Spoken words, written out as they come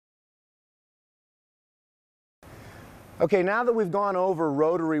Okay, now that we've gone over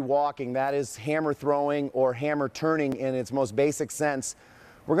rotary walking, that is hammer throwing or hammer turning in its most basic sense,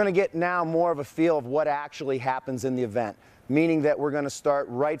 we're going to get now more of a feel of what actually happens in the event, meaning that we're going to start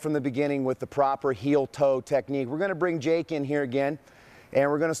right from the beginning with the proper heel-toe technique. We're going to bring Jake in here again, and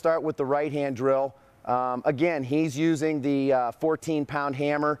we're going to start with the right hand drill. Again, he's using the 14-pound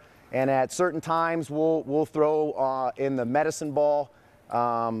hammer, and at certain times we'll throw in the medicine ball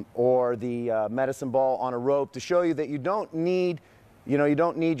or the medicine ball on a rope to show you that you don't need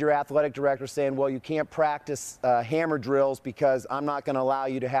your athletic director saying, well, you can't practice hammer drills because I'm not going to allow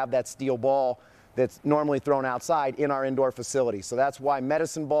you to have that steel ball that's normally thrown outside in our indoor facility. So that's why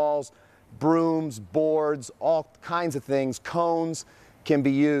medicine balls, brooms, boards, all kinds of things, cones can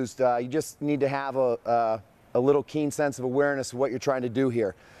be used. You just need to have a little keen sense of awareness of what you're trying to do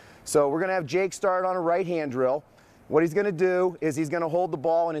here. So we're going to have Jake start on a right hand drill. What he's going to do is he's going to hold the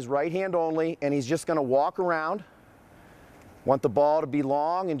ball in his right hand only, and he's just going to walk around. Want the ball to be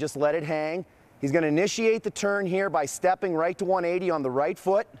long and just let it hang. He's going to initiate the turn here by stepping right to 180 on the right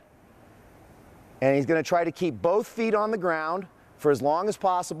foot. And he's going to try to keep both feet on the ground for as long as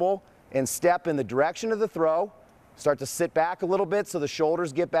possible and step in the direction of the throw. Start to sit back a little bit so the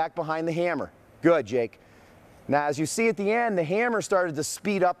shoulders get back behind the hammer. Good, Jake. Now, as you see at the end, the hammer started to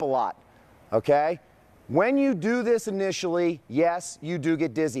speed up a lot, okay? When you do this initially, yes, you do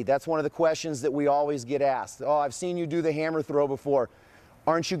get dizzy. That's one of the questions that we always get asked. Oh, I've seen you do the hammer throw before.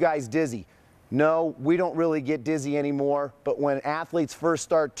 Aren't you guys dizzy? No, we don't really get dizzy anymore, but when athletes first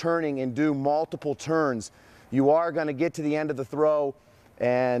start turning and do multiple turns, you are going to get to the end of the throw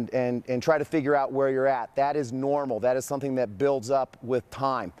and try to figure out where you're at. That is normal. That is something that builds up with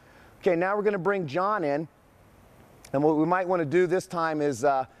time. Okay, now we're going to bring John in, and what we might want to do this time is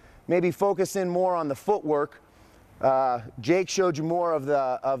maybe focus in more on the footwork. Jake showed you more of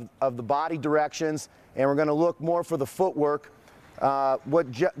the body directions, and we're going to look more for the footwork.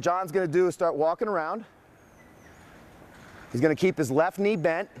 What John's going to do is start walking around. He's going to keep his left knee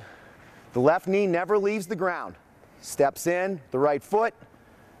bent. The left knee never leaves the ground. Steps in, the right foot.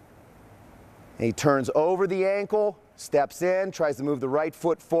 And he turns over the ankle, steps in, tries to move the right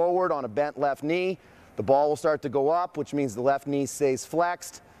foot forward on a bent left knee. The ball will start to go up, which means the left knee stays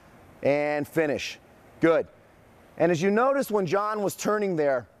flexed. And finish. Good. And as you notice when John was turning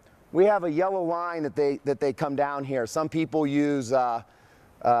there, we have a yellow line that they come down here. Some people use lines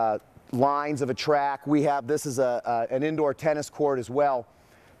of a track. We have, this is an indoor tennis court as well.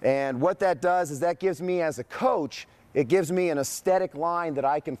 And what that does is that gives me, as a coach, it gives me an aesthetic line that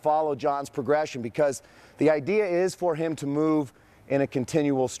I can follow John's progression, because the idea is for him to move in a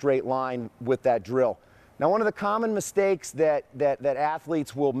continual straight line with that drill. Now, one of the common mistakes that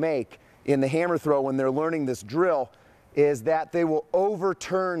athletes will make in the hammer throw when they're learning this drill is that they will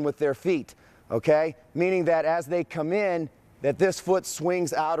overturn with their feet, okay? Meaning that as they come in, that this foot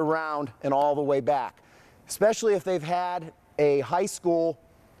swings out around and all the way back. Especially if they've had a high school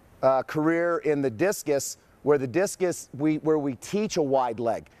career in the discus, where the discus, where we teach a wide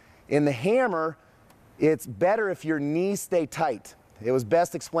leg. In the hammer, it's better if your knees stay tight. It was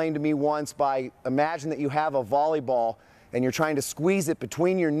best explained to me once by, imagine that you have a volleyball and you're trying to squeeze it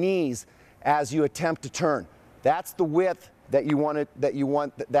between your knees as you attempt to turn. That's the width that you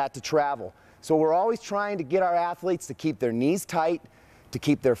want that to travel. So we're always trying to get our athletes to keep their knees tight, to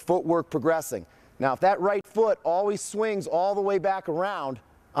keep their footwork progressing. Now, if that right foot always swings all the way back around,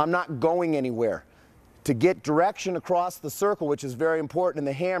 I'm not going anywhere. To get direction across the circle, which is very important in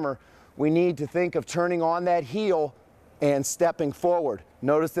the hammer, we need to think of turning on that heel and stepping forward.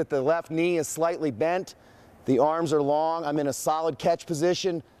 Notice that the left knee is slightly bent. The arms are long. I'm in a solid catch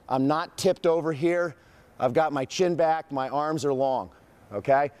position. I'm not tipped over here. I've got my chin back. My arms are long,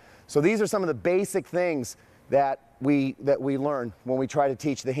 okay? So these are some of the basic things that we learn when we try to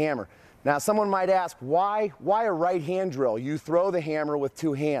teach the hammer. Now, someone might ask, why a right hand drill? You throw the hammer with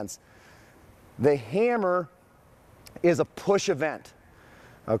two hands. The hammer is a push event,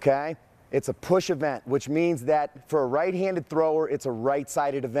 okay? It's a push event, which means that for a right-handed thrower, it's a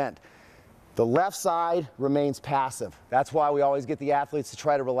right-sided event. The left side remains passive. That's why we always get the athletes to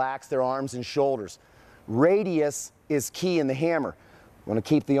try to relax their arms and shoulders. Radius is key in the hammer. We want to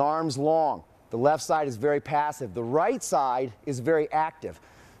keep the arms long. The left side is very passive. The right side is very active.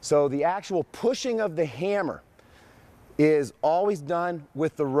 So the actual pushing of the hammer is always done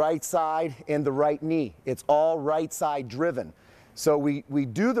with the right side and the right knee. It's all right side driven. So we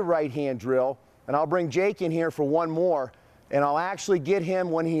do the right hand drill, and I'll bring Jake in here for one more, and I'll actually get him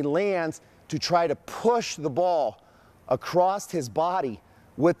when he lands to try to push the ball across his body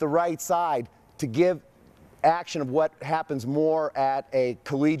with the right side to give action of what happens more at a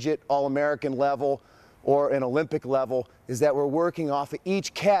collegiate All-American level or an Olympic level is that we're working off of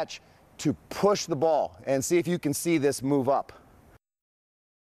each catch to push the ball, and see if you can see this move up.